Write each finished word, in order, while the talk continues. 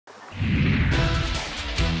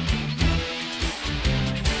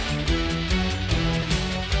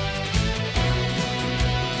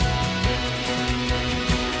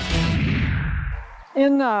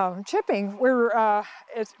In chipping,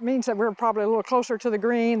 it means that we're probably a little closer to the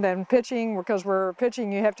green than pitching, because we're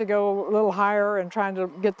pitching, you have to go a little higher and trying to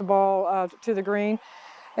get the ball to the green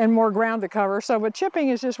and more ground to cover. So, but chipping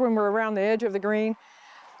is just when we're around the edge of the green.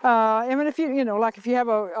 I mean, if you know, like if you have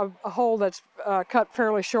a hole that's cut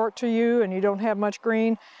fairly short to you and you don't have much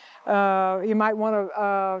green, you might want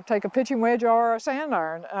to take a pitching wedge or a sand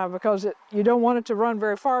iron because you don't want it to run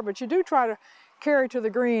very far, but you do try to carry to the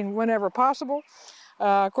green whenever possible.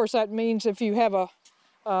 Of course, that means if you have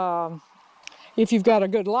if you've got a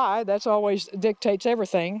good lie, that's always dictates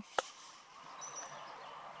everything.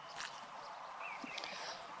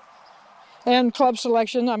 And club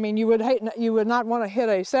selection, I mean, you would not want to hit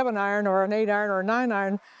a 7-iron or an 8-iron or a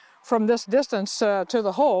 9-iron from this distance to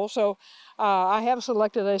the hole. So I have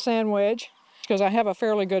selected a sand wedge because I have a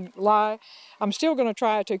fairly good lie. I'm still going to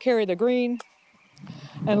try to carry the green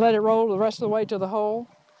and let it roll the rest of the way to the hole.